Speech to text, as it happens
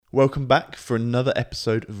Welcome back for another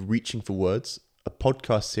episode of Reaching for Words, a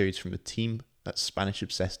podcast series from the team at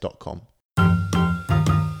SpanishObsessed.com.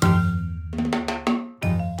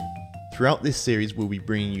 Throughout this series, we'll be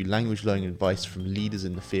bringing you language learning advice from leaders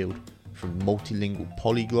in the field, from multilingual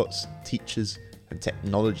polyglots, teachers, and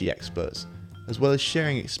technology experts, as well as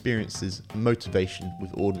sharing experiences and motivation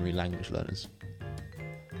with ordinary language learners.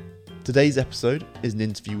 Today's episode is an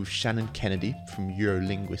interview with Shannon Kennedy from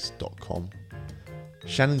Eurolinguist.com.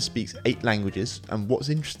 Shannon speaks 8 languages, and what's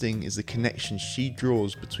interesting is the connection she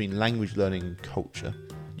draws between language learning and culture.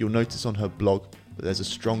 You'll notice on her blog that there's a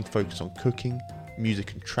strong focus on cooking,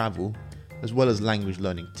 music and travel, as well as language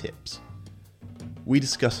learning tips. We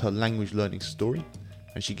discuss her language learning story,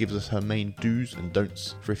 and she gives us her main do's and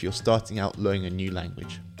don'ts for if you're starting out learning a new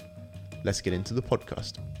language. Let's get into the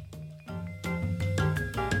podcast.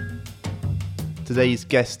 Today's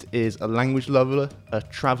guest is a language lover, a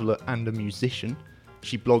traveller and a musician.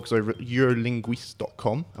 She blogs over at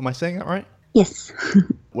Eurolinguist.com. Am I saying that right? Yes.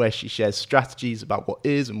 Where she shares strategies about what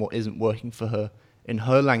is and what isn't working for her in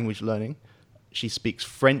her language learning. She speaks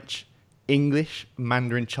French, English,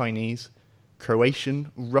 Mandarin Chinese,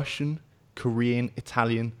 Croatian, Russian, Korean,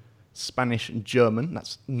 Italian, Spanish and German.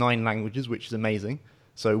 That's 9 languages, which is amazing.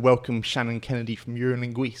 So welcome Shannon Kennedy from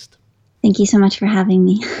Eurolinguist. Thank you so much for having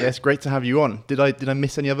me. Yeah, it's great to have you on. Did I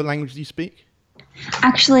miss any other languages you speak?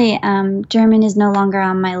 Actually, German is no longer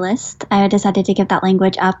on my list. I decided to give that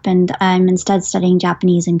language up, and I'm instead studying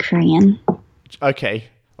Japanese and Korean. Okay.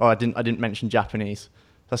 Oh, I didn't mention Japanese.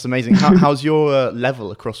 That's amazing. How's your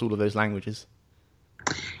level across all of those languages?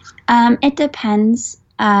 It depends.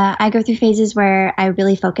 I go through phases where I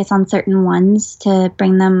really focus on certain ones to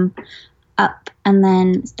bring them up, and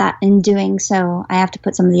then that in doing so, I have to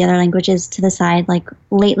put some of the other languages to the side. Like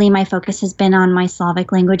lately, my focus has been on my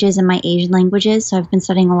Slavic languages and my Asian languages. So I've been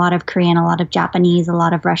studying a lot of Korean, a lot of Japanese, a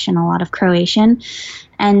lot of Russian, a lot of Croatian.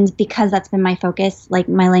 And because that's been my focus, like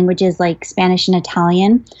my languages like Spanish and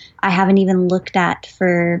Italian, I haven't even looked at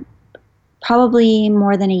for probably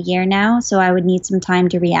more than a year now, so I would need some time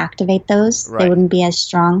to reactivate those. Right. They wouldn't be as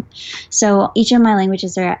strong. So each of my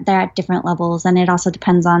languages they're at different levels, and it also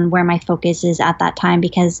depends on where my focus is at that time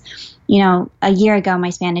because, a year ago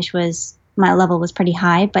my level was pretty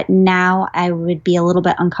high, but now I would be a little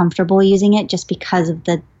bit uncomfortable using it just because of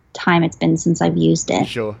the time it's been since I've used it.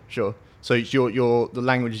 Sure. So the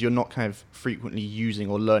languages you're not kind of frequently using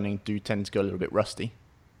or learning do tend to go a little bit rusty.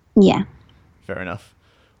 Yeah. Fair enough.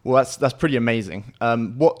 Well, that's pretty amazing.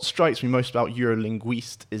 What strikes me most about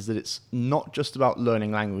Eurolinguist is that it's not just about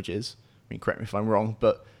learning languages. I mean, correct me if I'm wrong,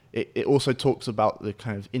 but it also talks about the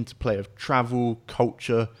kind of interplay of travel,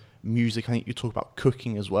 culture, music. I think you talk about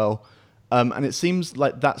cooking as well. And it seems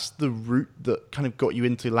like that's the route that kind of got you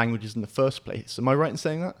into languages in the first place. Am I right in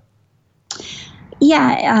saying that?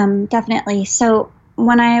 Yeah, definitely. So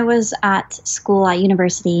when I was at school at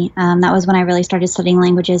university, that was when I really started studying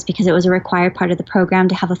languages because it was a required part of the program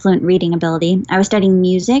to have a fluent reading ability. I was studying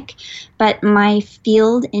music, but my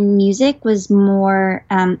field in music was more,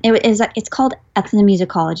 it's called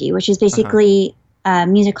ethnomusicology, which is basically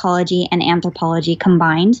musicology and anthropology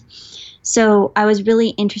combined. So I was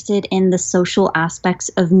really interested in the social aspects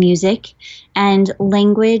of music, and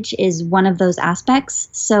language is one of those aspects.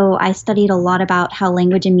 So I studied a lot about how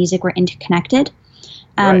language and music were interconnected.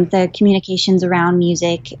 Right. The communications around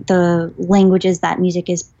music, the languages that music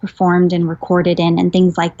is performed and recorded in, and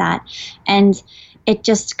things like that. And it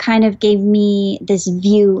just kind of gave me this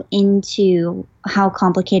view into how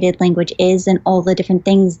complicated language is and all the different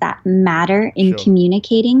things that matter in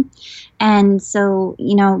communicating. And so,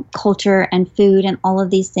 culture and food and all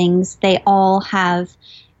of these things, they all have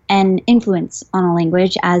an influence on a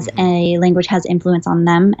language as a language has influence on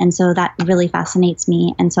them. And so that really fascinates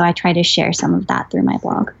me. And so I try to share some of that through my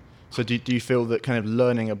blog. So do you feel that kind of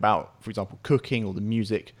learning about, for example, cooking or the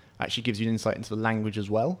music actually gives you an insight into the language as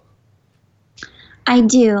well? I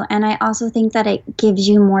do. And I also think that it gives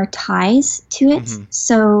you more ties to it.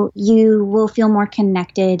 So you will feel more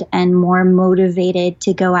connected and more motivated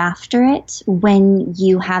to go after it when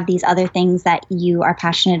you have these other things that you are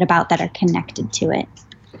passionate about that are connected to it.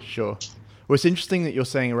 Sure. Well, it's interesting that you're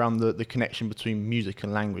saying around the connection between music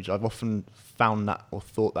and language. I've often found that or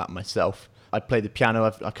thought that myself. I play the piano.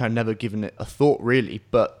 I've kind of never given it a thought really,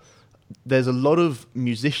 but there's a lot of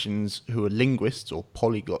musicians who are linguists or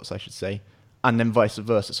polyglots, I should say, and then vice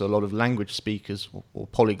versa. So a lot of language speakers or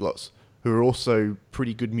polyglots who are also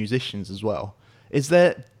pretty good musicians as well. Is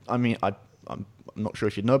there, I'm not sure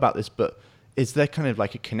if you know about this, but is there kind of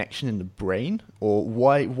like a connection in the brain, or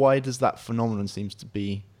why does that phenomenon seems to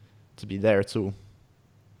be there at all?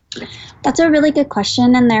 That's a really good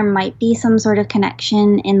question, and there might be some sort of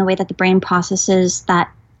connection in the way that the brain processes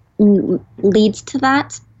that leads to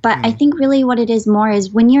that. But I think really what it is more is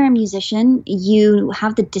when you're a musician, you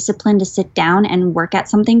have the discipline to sit down and work at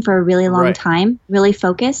something for a really long time, really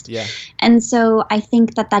focused. Yeah. And so I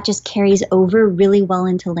think that that just carries over really well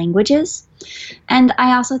into languages. And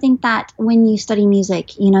I also think that when you study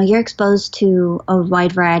music, you know, you're exposed to a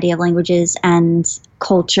wide variety of languages and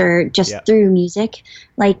culture just through music.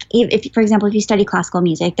 Like if, for example, if you study classical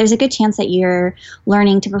music, there's a good chance that you're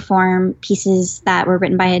learning to perform pieces that were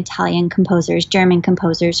written by Italian composers, German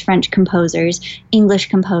composers, French composers, English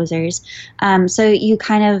composers. So you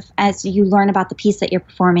kind of, as you learn about the piece that you're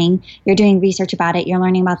performing, you're doing research about it, you're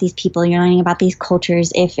learning about these people, you're learning about these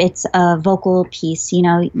cultures. If it's a vocal piece, you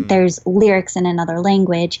know, there's lyrics in another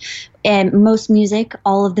language. And most music,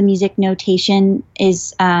 all of the music notation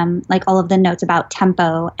is like all of the notes about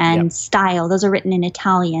tempo and style. Those are written in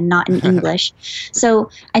Italian, not in English. So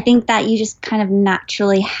I think that you just kind of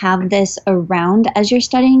naturally have this around as you're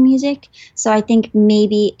studying music. So I think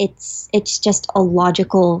maybe it's just a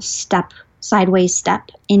logical step, sideways step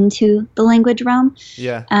into the language realm.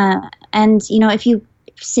 Yeah. And, you know, if you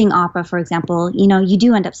sing opera, for example, you know, you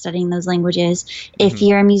do end up studying those languages. If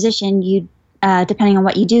you're a musician, you depending on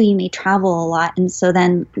what you do, you may travel a lot. And so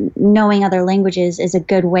then knowing other languages is a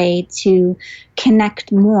good way to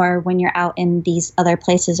connect more when you're out in these other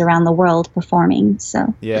places around the world performing.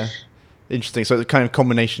 So yeah, interesting. So it's a kind of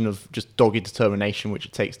combination of just dogged determination, which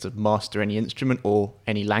it takes to master any instrument or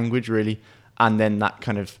any language really. And then that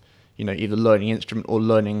kind of, you know, either learning an instrument or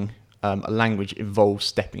learning a language involves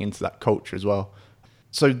stepping into that culture as well.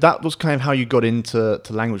 So that was kind of how you got into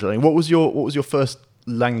language learning. What was your first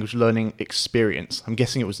language learning experience? I'm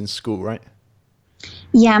guessing it was in school, right?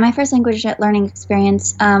 Yeah, my first language learning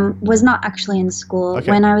experience was not actually in school.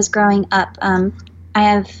 Okay. When I was growing up, I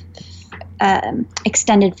have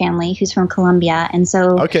extended family who's from Colombia, and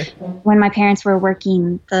so when my parents were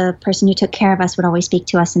working, the person who took care of us would always speak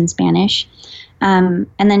to us in Spanish. And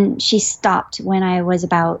then she stopped when I was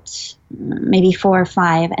about maybe 4 or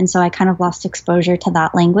 5, and so I kind of lost exposure to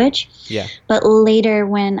that language. Yeah. But later,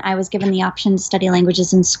 when I was given the option to study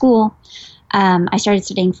languages in school, I started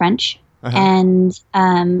studying French, and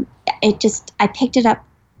I picked it up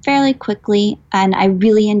fairly quickly, and I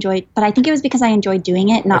really enjoyed. But I think it was because I enjoyed doing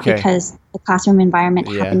it, not because the classroom environment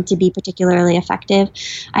happened to be particularly effective.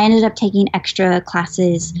 I ended up taking extra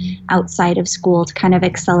classes outside of school to kind of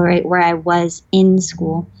accelerate where I was in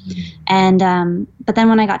school. And but then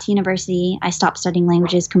when I got to university, I stopped studying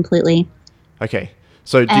languages completely. Okay.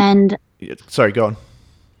 So sorry, go on.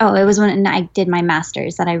 Oh, it was when I did my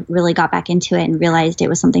master's that I really got back into it and realized it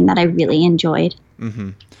was something that I really enjoyed.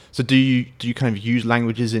 Mm-hmm. So do you kind of use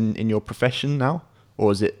languages in your profession now,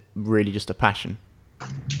 or is it really just a passion?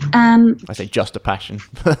 I say just a passion,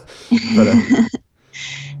 but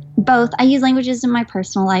both. I use languages in my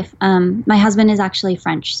personal life. My husband is actually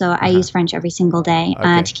French, so I use French every single day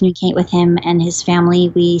to communicate with him and his family.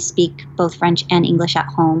 We speak both French and English at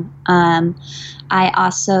home. I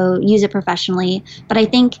also use it professionally, but I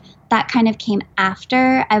think that kind of came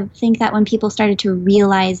after. I think that when people started to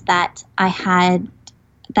realize that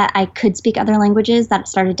I could speak other languages, that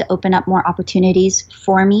started to open up more opportunities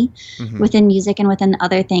for me within music and within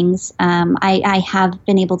other things. I have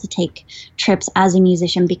been able to take trips as a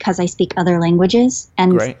musician because I speak other languages,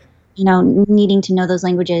 and you know, needing to know those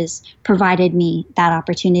languages provided me that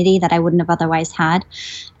opportunity that I wouldn't have otherwise had.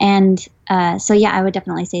 And so yeah, I would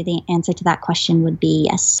definitely say the answer to that question would be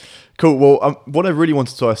yes. Cool. Well, what I really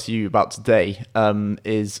wanted to ask you about today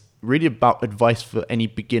is really about advice for any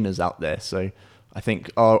beginners out there. So I think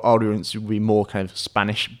our audience will be more kind of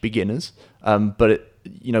Spanish beginners, but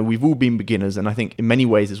you know, we've all been beginners, and I think in many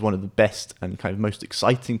ways it's one of the best and kind of most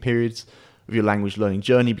exciting periods of your language learning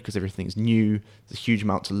journey because everything's new. There's a huge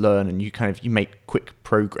amount to learn, and you make quick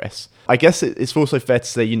progress. I guess it's also fair to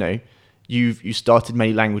say, you know, you started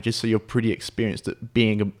many languages, so you're pretty experienced at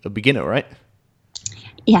being a beginner, right?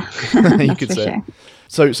 Yeah, you could say.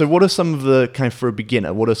 Sure. So what are some of the kind of, for a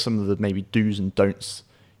beginner, what are some of the maybe do's and don'ts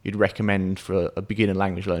you'd recommend for a beginner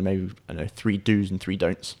language learner? Maybe, I don't know, 3 do's and 3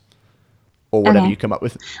 don'ts, or whatever you come up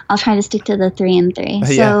with. I'll try to stick to the 3 and 3.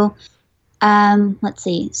 So let's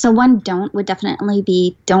see. So one don't would definitely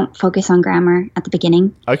be don't focus on grammar at the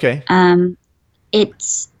beginning. Okay.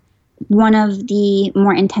 It's one of the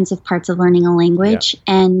more intensive parts of learning a language,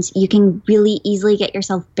 and you can really easily get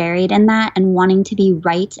yourself buried in that and wanting to be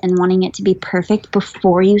right and wanting it to be perfect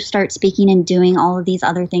before you start speaking and doing all of these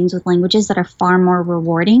other things with languages that are far more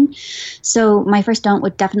rewarding. So my first don't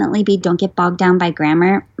would definitely be don't get bogged down by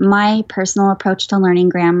grammar. My personal approach to learning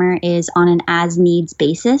grammar is on an as needs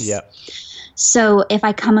basis. Yeah. So if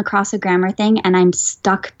I come across a grammar thing and I'm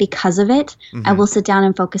stuck because of it, I will sit down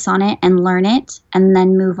and focus on it and learn it and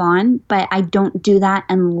then move on. But I don't do that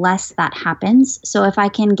unless that happens. So if I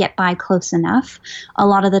can get by close enough, a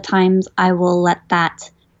lot of the times I will let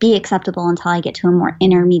that be acceptable until I get to a more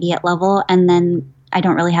intermediate level. And then I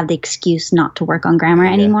don't really have the excuse not to work on grammar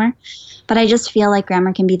anymore. But I just feel like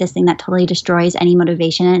grammar can be this thing that totally destroys any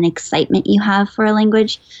motivation and excitement you have for a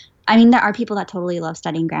language. I mean, there are people that totally love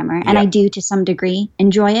studying grammar, and I do to some degree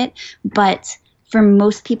enjoy it. But for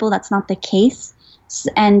most people, that's not the case.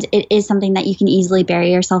 And it is something that you can easily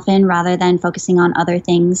bury yourself in rather than focusing on other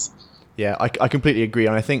things. Yeah, I completely agree.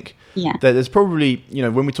 And I think that there's probably,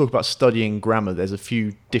 when we talk about studying grammar, there's a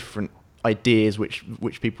few different ideas which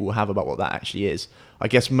people will have about what that actually is. I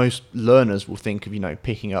guess most learners will think of,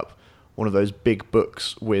 picking up one of those big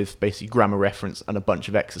books with basically grammar reference and a bunch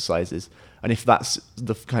of exercises. And if that's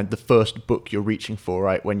the first book you're reaching for,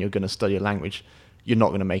 right, when you're going to study a language, you're not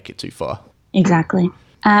going to make it too far. Exactly.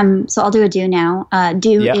 So I'll do a do now.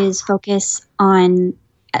 Is focus on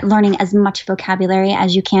learning as much vocabulary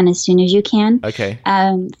as you can as soon as you can. Okay.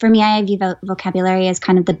 For me, I view vocabulary as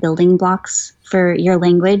kind of the building blocks for your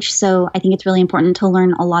language. So I think it's really important to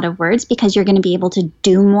learn a lot of words because you're going to be able to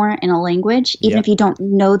do more in a language. Even if you don't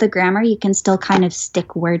know the grammar, you can still kind of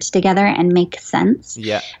stick words together and make sense.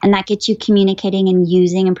 Yeah. And that gets you communicating and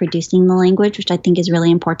using and producing the language, which I think is really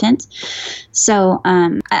important. So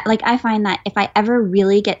I find that if I ever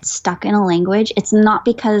really get stuck in a language, it's not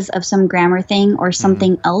because of some grammar thing or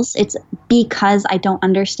something else. It's because I don't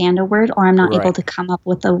understand a word or I'm not able to come up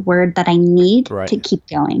with a word that I need to keep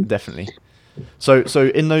going. Definitely. So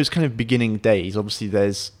in those kind of beginning days, obviously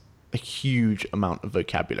there's a huge amount of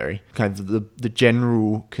vocabulary. Kind of the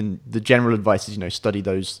general advice is, study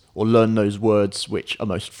those or learn those words which are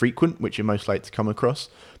most frequent, which you're most likely to come across.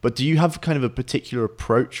 But do you have kind of a particular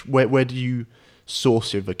approach? Where do you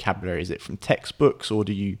source your vocabulary? Is it from textbooks, or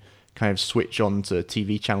do you kind of switch on to a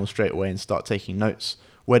TV channel straight away and start taking notes?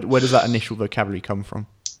 Where does that initial vocabulary come from?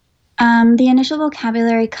 The initial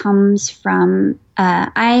vocabulary comes from,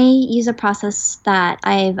 I use a process that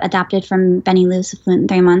I've adapted from Benny Lewis, Fluent in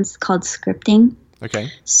 3 Months, called scripting.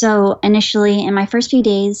 Okay. So initially, in my first few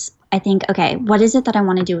days, I think, okay, what is it that I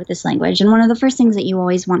want to do with this language? And one of the first things that you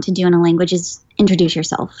always want to do in a language is introduce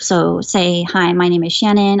yourself. So say, hi, my name is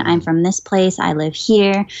Shannon. I'm from this place. I live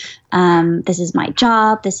here. This is my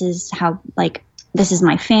job. This is this is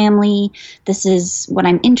my family. This is what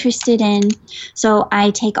I'm interested in. So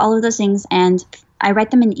I take all of those things and I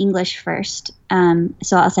write them in English first.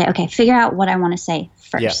 So I'll say, okay, figure out what I want to say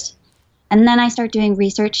first. Yeah. And then I start doing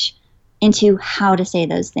research into how to say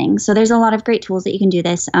those things. So there's a lot of great tools that you can do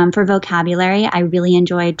this. For vocabulary, I really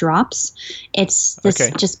enjoy Drops. It's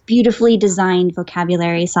this just beautifully designed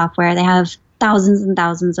vocabulary software. They have thousands and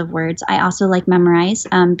thousands of words. I also like Memrise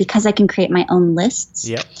because I can create my own lists.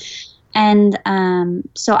 Yeah. And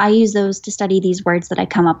so I use those to study these words that I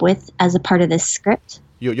come up with as a part of this script.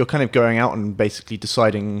 You're kind of going out and basically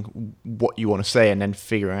deciding what you want to say and then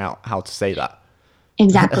figuring out how to say that.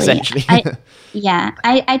 Exactly. Essentially. I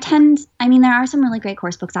mean, there are some really great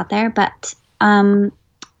course books out there, but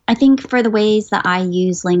I think for the ways that I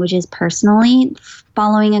use languages personally,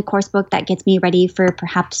 following a course book that gets me ready for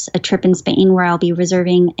perhaps a trip in Spain where I'll be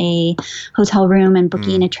reserving a hotel room and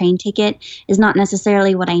booking a train ticket is not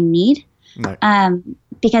necessarily what I need. No.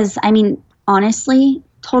 Because, I mean,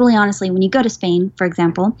 totally honestly, when you go to Spain, for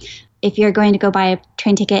example, if you're going to go buy a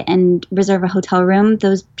train ticket and reserve a hotel room,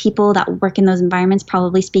 those people that work in those environments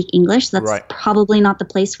probably speak English. That's probably not the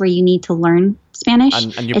place where you need to learn Spanish.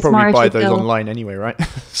 And you probably buy those online anyway, right?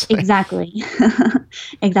 Exactly.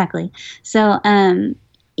 Exactly. So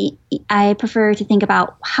I prefer to think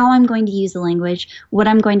about how I'm going to use the language, what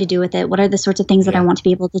I'm going to do with it, what are the sorts of things that I want to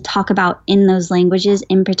be able to talk about in those languages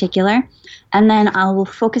in particular. And then I will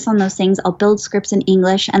focus on those things. I'll build scripts in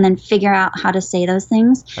English and then figure out how to say those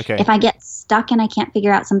things. Okay. If I get stuck and I can't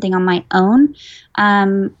figure out something on my own,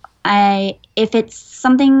 If it's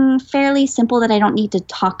something fairly simple that I don't need to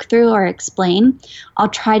talk through or explain, I'll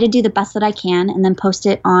try to do the best that I can and then post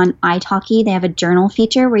it on italki. They have a journal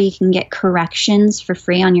feature where you can get corrections for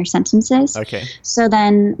free on your sentences. Okay. So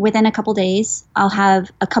then within a couple days, I'll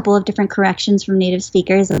have a couple of different corrections from native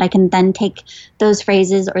speakers that I can then take those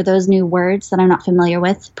phrases or those new words that I'm not familiar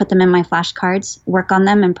with, put them in my flashcards, work on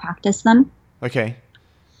them and practice them. Okay.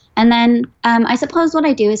 And then I suppose what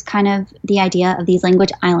I do is kind of the idea of these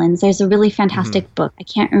language islands. There's a really fantastic book. I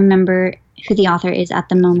can't remember who the author is at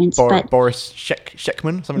the moment. but Boris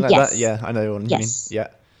Sheckman, something like that? Yeah, I know what you mean. Yeah.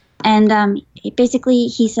 And basically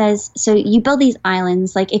he says, so you build these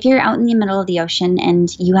islands. Like if you're out in the middle of the ocean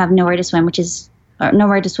and you have nowhere to swim, or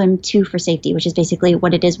nowhere to swim to for safety, which is basically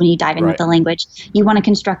what it is when you dive in with the language. You want to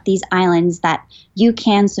construct these islands that you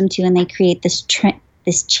can swim to, and they create this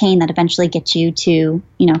chain that eventually gets you to,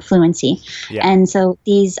 fluency. Yeah. And so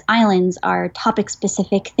these islands are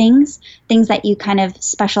topic-specific things that you kind of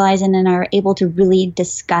specialize in and are able to really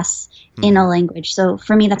discuss in a language. So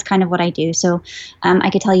for me, that's kind of what I do. So I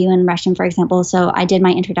could tell you in Russian, for example, so I did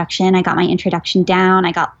my introduction. I got my introduction down.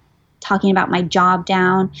 I got talking about my job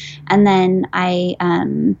down. And then I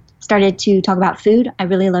started to talk about food. I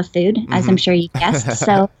really love food, as I'm sure you guessed.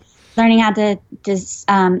 So learning how to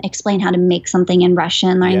explain how to make something in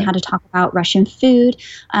Russian, learning how to talk about Russian food,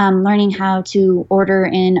 learning how to order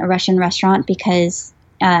in a Russian restaurant, because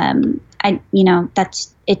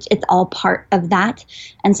it's all part of that.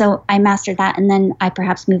 And so I mastered that, and then I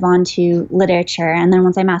perhaps move on to literature. And then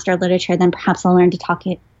once I master literature, then perhaps I'll learn to talk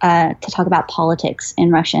about politics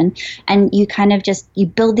in Russian. And you kind of you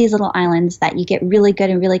build these little islands that you get really good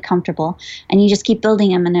and really comfortable, and you just keep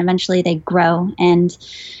building them, and eventually they grow. And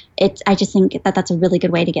I just think that that's a really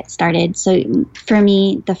good way to get started. So for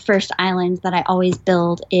me, the first island that I always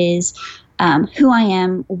build is who I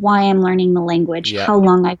am, why I'm learning the language, how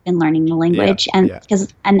long I've been learning the language, and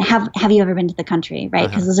have you ever been to the country, right?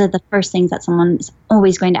 Because those are the first things that someone is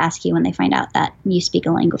always going to ask you when they find out that you speak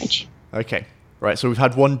a language. Okay. Right, so we've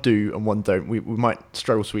had one do and one don't. We might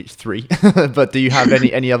struggle to reach three, but do you have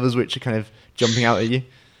any others which are kind of jumping out at you?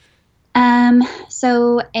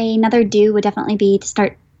 So another do would definitely be to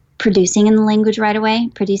start producing in the language right away.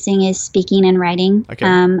 Producing is speaking and writing.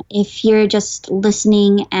 Okay. If you're just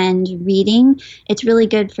listening and reading, it's really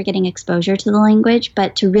good for getting exposure to the language,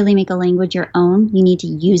 but to really make a language your own, you need to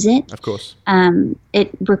use it. Of course.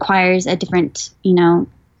 It requires a different,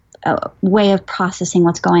 way of processing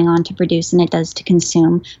what's going on to produce than it does to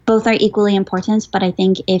consume. Both are equally important, but I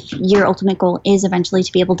think if your ultimate goal is eventually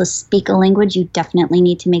to be able to speak a language, you definitely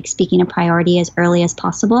need to make speaking a priority as early as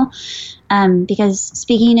possible, because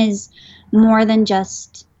speaking is more than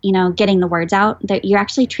just getting the words out. That you're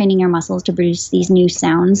actually training your muscles to produce these new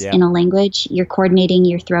sounds in a language. You're coordinating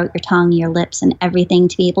your throat, your tongue, your lips, and everything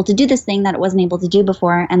to be able to do this thing that it wasn't able to do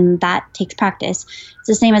before, and that takes practice. It's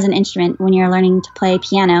the same as an instrument. When you're learning to play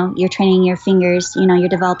piano, you're training your fingers, you're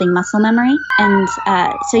developing muscle memory, and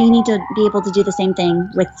so you need to be able to do the same thing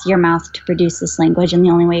with your mouth to produce this language, and the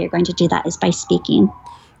only way you're going to do that is by speaking.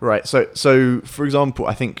 Right, so for example,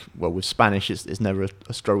 I think, with Spanish, it's never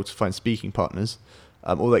a struggle to find speaking partners.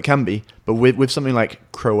 Although it can be, but with something like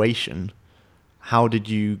Croatian, how did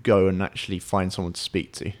you go and actually find someone to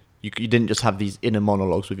speak to? You didn't just have these inner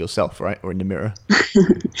monologues with yourself, right? Or in the mirror?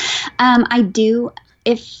 I do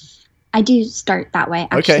start that way,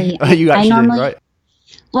 actually. Okay, you actually did, right?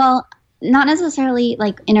 Well, not necessarily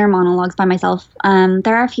like inner monologues by myself.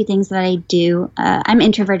 There are a few things that I do. I'm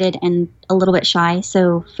introverted and a little bit shy.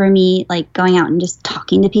 So for me, like going out and just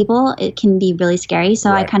talking to people, it can be really scary.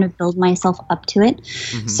 So I kind of build myself up to it.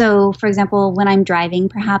 Mm-hmm. So for example, when I'm driving,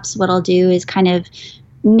 perhaps what I'll do is kind of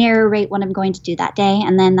narrate what I'm going to do that day.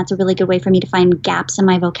 And then that's a really good way for me to find gaps in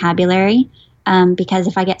my vocabulary. Because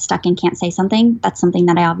if I get stuck and can't say something, that's something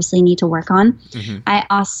that I obviously need to work on. Mm-hmm. I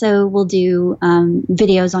also will do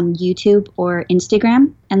videos on YouTube or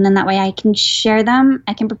Instagram, and then that way I can share them,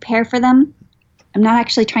 I can prepare for them. I'm not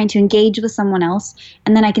actually trying to engage with someone else,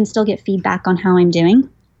 and then I can still get feedback on how I'm doing.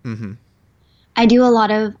 Mm-hmm. I do a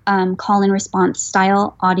lot of call and response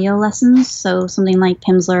style audio lessons, so something like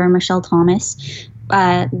Pimsleur or Michelle Thomas,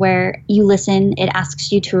 where you listen, it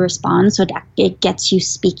asks you to respond, so it gets you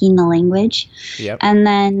speaking the language. Yep. And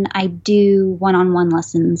then I do one-on-one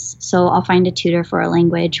lessons, so I'll find a tutor for a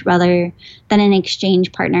language rather than an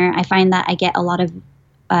exchange partner. I find that I get a lot of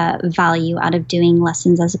value out of doing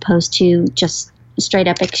lessons as opposed to just straight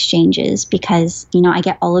up exchanges, because I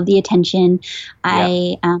get all of the attention. Yep.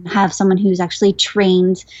 I have someone who's actually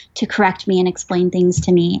trained to correct me and explain things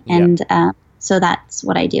to me, and so that's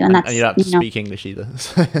what I do. And that's, you don't have to speak English either.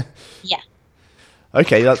 Yeah.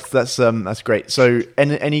 Okay, that's great. So,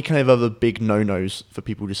 any kind of other big no-nos for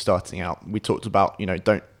people just starting out? We talked about,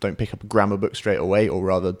 don't pick up a grammar book straight away, or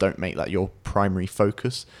rather, don't make that your primary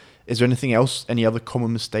focus. Is there anything else? Any other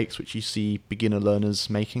common mistakes which you see beginner learners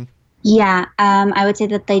making? Yeah, I would say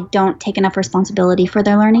that they don't take enough responsibility for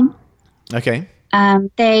their learning. Okay.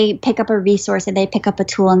 They pick up a resource and they pick up a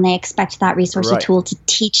tool and they expect that resource or tool to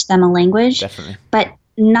teach them a language. Definitely. But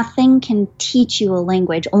nothing can teach you a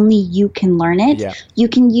language. Only you can learn it. Yeah. You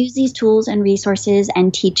can use these tools and resources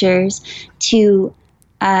and teachers to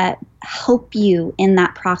help you in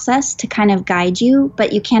that process, to kind of guide you,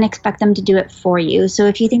 but you can't expect them to do it for you. So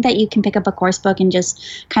if you think that you can pick up a course book and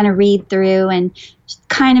just kind of read through and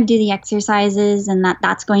kind of do the exercises and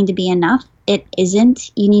that's going to be enough, it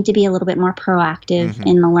isn't. You need to be a little bit more proactive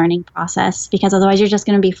in the learning process, because otherwise you're just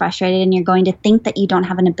going to be frustrated and you're going to think that you don't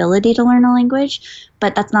have an ability to learn a language,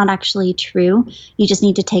 but that's not actually true. You just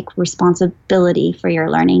need to take responsibility for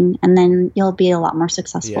your learning, and then you'll be a lot more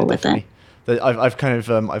successful with it. I've kind of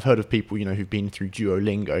I've heard of people who've been through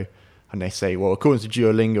Duolingo, and they say, well, according to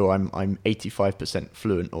Duolingo, I'm 85%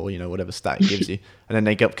 fluent, or whatever stat it gives you, and then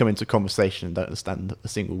they come into conversation and don't understand a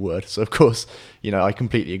single word. So of course, I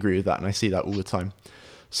completely agree with that, and I see that all the time.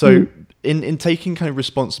 So in taking kind of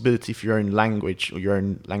responsibility for your own language or your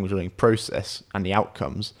own language learning process and the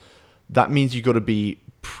outcomes, that means you've got to be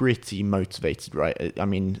pretty motivated, right? I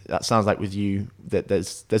mean, that sounds like with you that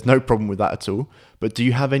there's no problem with that at all. But do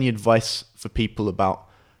you have any advice for people about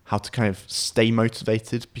how to kind of stay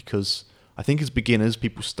motivated? Because I think as beginners,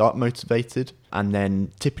 people start motivated, and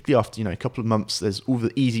then typically after a couple of months, there's all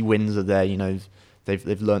the easy wins are there.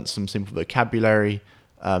 They've learned some simple vocabulary.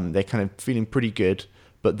 They're kind of feeling pretty good,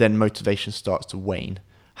 but then motivation starts to wane.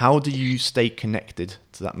 How do you stay connected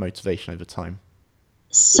to that motivation over time?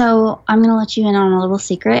 So I'm going to let you in on a little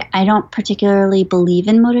secret. I don't particularly believe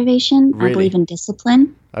in motivation. Really? I believe in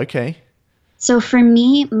discipline. Okay. So for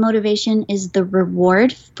me, motivation is the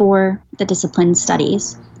reward for the disciplined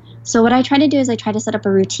studies. So what I try to do is I try to set up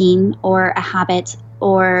a routine or a habit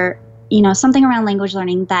or, something around language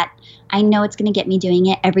learning that I know it's going to get me doing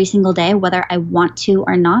it every single day, whether I want to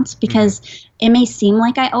or not, because it may seem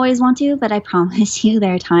like I always want to, but I promise you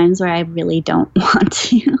there are times where I really don't want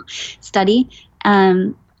to study.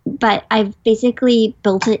 But I've basically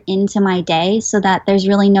built it into my day so that there's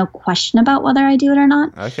really no question about whether I do it or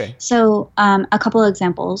not. Okay. So a couple of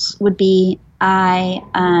examples would be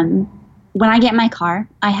when I get in my car,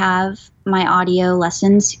 I have my audio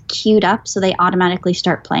lessons queued up so they automatically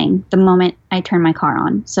start playing the moment I turn my car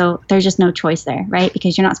on. So there's just no choice there, right?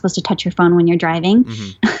 Because you're not supposed to touch your phone when you're driving.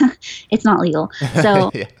 It's not legal.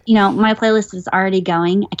 So, my playlist is already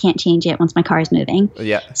going. I can't change it once my car is moving.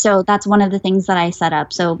 Yeah. So that's one of the things that I set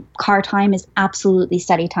up. So car time is absolutely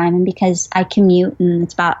study time. And because I commute and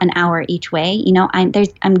it's about an hour each way,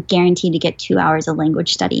 I'm guaranteed to get 2 hours of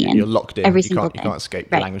language study in. You're locked in. Every single day. You can't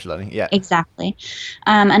escape the language learning. Yeah. Exactly.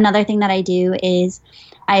 Another thing that I do is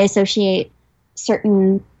I associate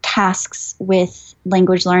certain tasks with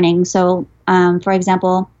language learning. So, for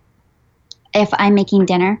example, if I'm making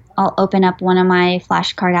dinner, I'll open up one of my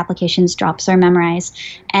flashcard applications, Drops or Memrise,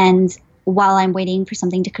 and while I'm waiting for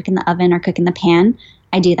something to cook in the oven or cook in the pan,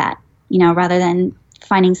 I do that, rather than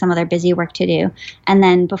finding some other busy work to do. And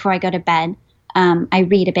then before I go to bed, I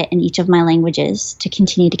read a bit in each of my languages to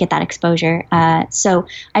continue to get that exposure. So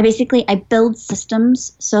I build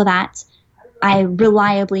systems so that I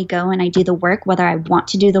reliably go and I do the work, whether I want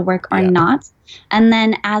to do the work or not. And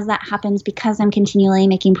then as that happens, because I'm continually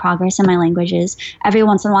making progress in my languages, every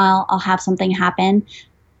once in a while I'll have something happen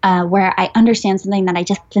where I understand something that I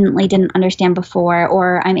just didn't understand before,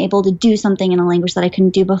 or I'm able to do something in a language that I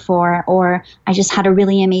couldn't do before, or I just had a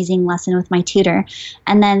really amazing lesson with my tutor.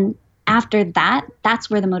 And then after that, that's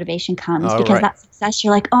where the motivation comes, because that success,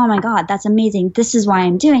 you're like, oh my God, that's amazing. This is why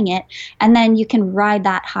I'm doing it. And then you can ride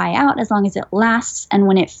that high out as long as it lasts. And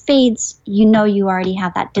when it fades, you already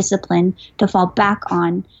have that discipline to fall back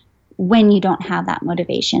on when you don't have that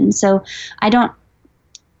motivation. So I don't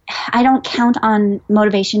count on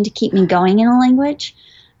motivation to keep me going in a language.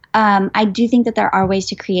 I do think that there are ways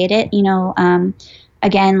to create it,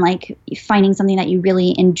 again, like finding something that you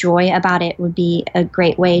really enjoy about it would be a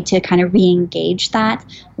great way to kind of re-engage that.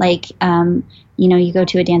 Like, you go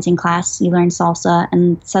to a dancing class, you learn salsa,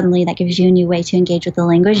 and suddenly that gives you a new way to engage with the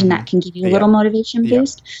language, and that can give you a little motivation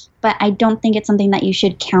boost. But I don't think it's something that you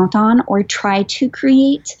should count on or try to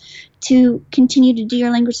create to continue to do your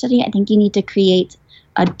language study. I think you need to create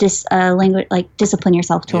a language, like discipline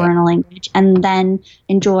yourself to learn a language, and then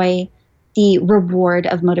enjoy the reward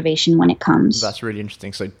of motivation when it comes. That's really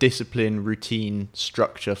interesting. So discipline, routine,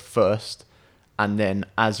 structure first, And then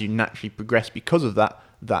as you naturally progress because of that,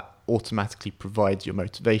 that automatically provides your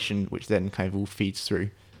motivation, which then kind of all feeds through.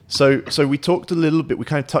 So we talked a little bit, we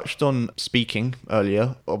kind of touched on speaking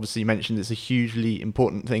earlier. Obviously you mentioned it's a hugely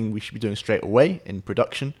important thing we should be doing straight away in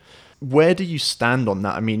production. Where do you stand on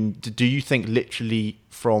that? I mean, do you think literally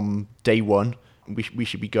from day one, we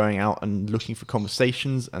should be going out and looking for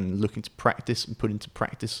conversations and looking to practice and put into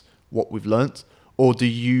practice what we've learnt? Or do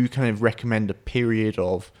you kind of recommend a period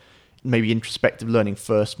of maybe introspective learning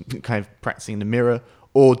first, kind of practicing in the mirror?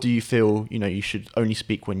 Or do you feel, you should only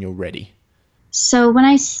speak when you're ready? So when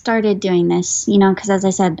I started doing this, because as I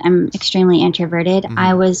said, I'm extremely introverted,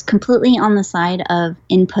 I was completely on the side of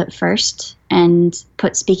input first and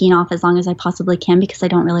put speaking off as long as I possibly can because I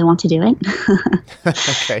don't really want to do it.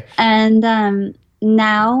 Okay. And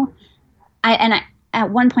now, at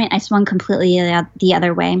one point I swung completely the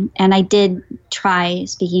other way, and I did try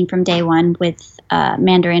speaking from day one with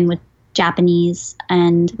Mandarin, with Japanese,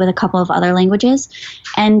 and with a couple of other languages.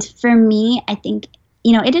 And for me, I think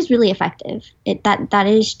it is really effective. That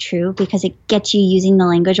is true because it gets you using the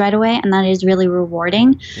language right away, and that is really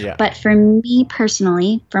rewarding. Yeah. But for me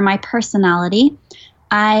personally, for my personality,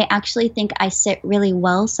 I actually think I sit really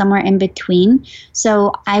well somewhere in between.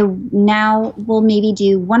 So I now will maybe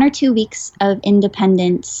do 1 or 2 weeks of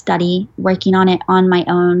independent study, working on it on my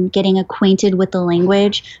own, getting acquainted with the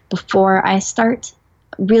language before I start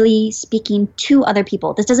really speaking to other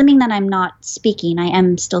people. This doesn't mean that I'm not speaking. I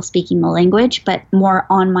am still speaking the language, but more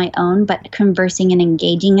on my own, but conversing and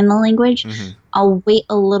engaging in the language. I'll wait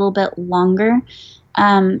a little bit longer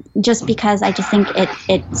just because I just think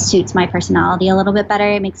it suits my personality a little bit better.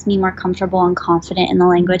 It makes me more comfortable and confident in the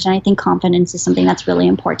language. And I think confidence is something that's really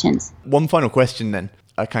important. One final question then,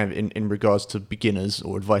 kind of in regards to beginners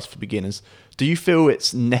or advice for beginners. Do you feel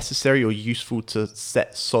it's necessary or useful to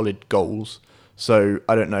set solid goals? So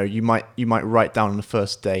I don't know, you might write down on the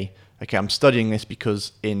first day, okay, I'm studying this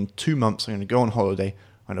because in 2 months I'm going to go on holiday,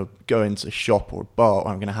 I'm going to go into a shop or a bar, or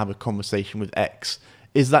I'm going to have a conversation with X.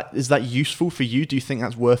 Is that useful for you? Do you think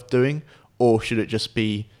that's worth doing? Or should it just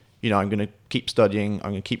be, I'm going to keep studying, I'm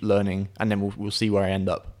going to keep learning, and then we'll see where I end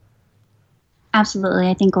up? Absolutely.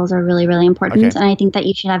 I think goals are really, really important. Okay. And I think that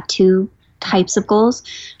you should have 2 types of goals.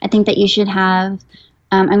 I think that you should have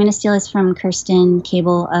I'm going to steal this from Kirsten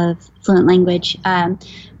Cable of Fluent Language.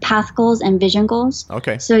 Path goals and vision goals.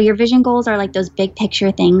 Okay. So your vision goals are like those big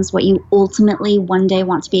picture things, what you ultimately one day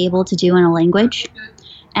want to be able to do in a language.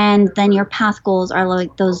 And then your path goals are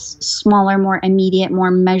like those smaller, more immediate,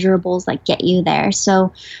 more measurables that get you there.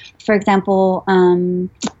 So, for example,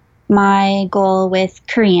 my goal with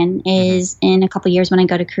Korean is in a couple years when I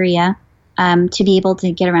go to Korea to be able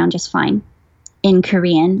to get around just fine in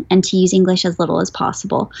Korean and to use English as little as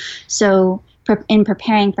possible. So in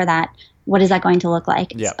preparing for that, what is that going to look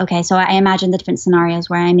like? Yeah. Okay, so I imagine the different scenarios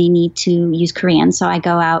where I may need to use Korean. So I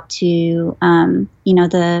go out to,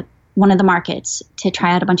 one of the markets to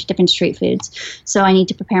try out a bunch of different street foods. So I need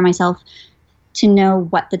to prepare myself to know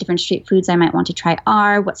what the different street foods I might want to try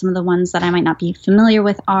are, what some of the ones that I might not be familiar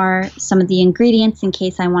with are, some of the ingredients in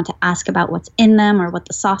case I want to ask about what's in them or what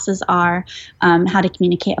the sauces are, how to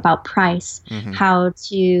communicate about price, how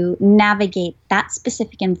to navigate that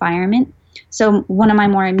specific environment. So one of my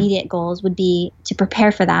more immediate goals would be to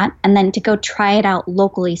prepare for that and then to go try it out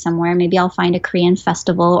locally somewhere. Maybe I'll find a Korean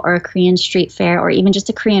festival or a Korean street fair or even just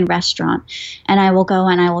a Korean restaurant. And I will go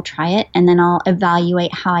and I will try it and then I'll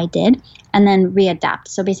evaluate how I did and then readapt.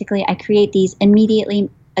 So basically I create these immediately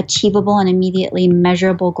achievable and immediately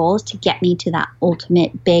measurable goals to get me to that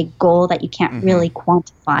ultimate big goal that you can't really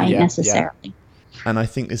quantify necessarily. Yeah. And I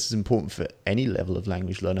think this is important for any level of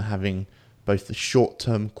language learner, having both the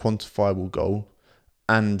short-term quantifiable goal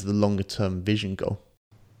and the longer-term vision goal.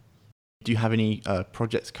 Do you have any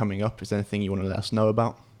projects coming up? Is there anything you want to let us know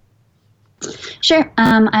about? Sure.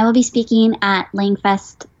 I will be speaking at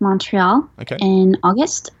Langfest Montreal in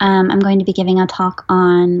August. I'm going to be giving a talk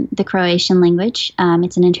on the Croatian language.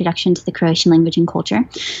 It's an introduction to the Croatian language and culture.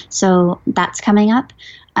 So that's coming up.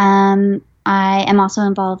 I am also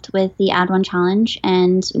involved with the Add One Challenge,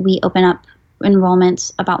 and we open up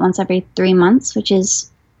enrollments about once every 3 months, which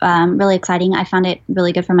is really exciting. I found it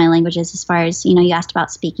really good for my languages as far as, you asked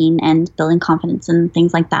about speaking and building confidence and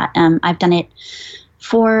things like that. I've done it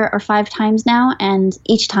 4 or 5 times now, and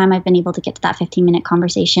each time I've been able to get to that 15-minute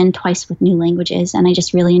conversation twice with new languages, and I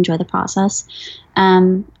just really enjoy the process.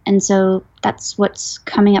 And so that's what's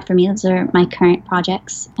coming up for me. Those are my current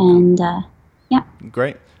projects, and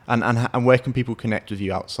Great. And where can people connect with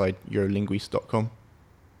you outside eurolinguiste.com?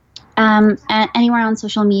 Anywhere on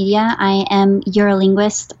social media, I am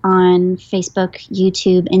Eurolinguist on Facebook,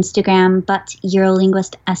 YouTube, Instagram, but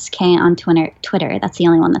Eurolinguist SK on Twitter. That's the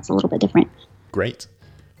only one that's a little bit different. Great.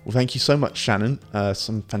 Well, thank you so much, Shannon.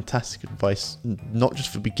 Some fantastic advice, not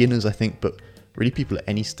just for beginners, I think, but really people at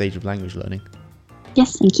any stage of language learning.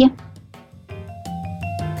 Yes, thank you.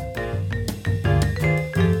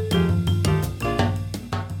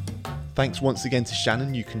 Thanks once again to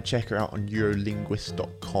Shannon. You can check her out on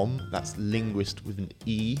eurolinguist.com. That's linguist with an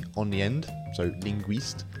E on the end, so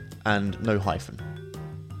linguiste, and no hyphen.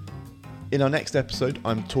 In our next episode,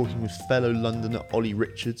 I'm talking with fellow Londoner Ollie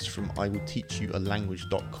Richards from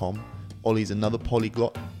iwillteachyoualanguage.com. Ollie's another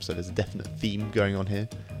polyglot, so there's a definite theme going on here.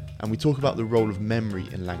 And we talk about the role of memory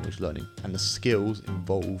in language learning and the skills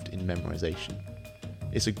involved in memorization.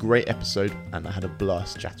 It's a great episode, and I had a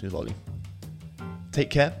blast chatting with Ollie. Take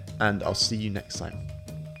care, and I'll see you next time.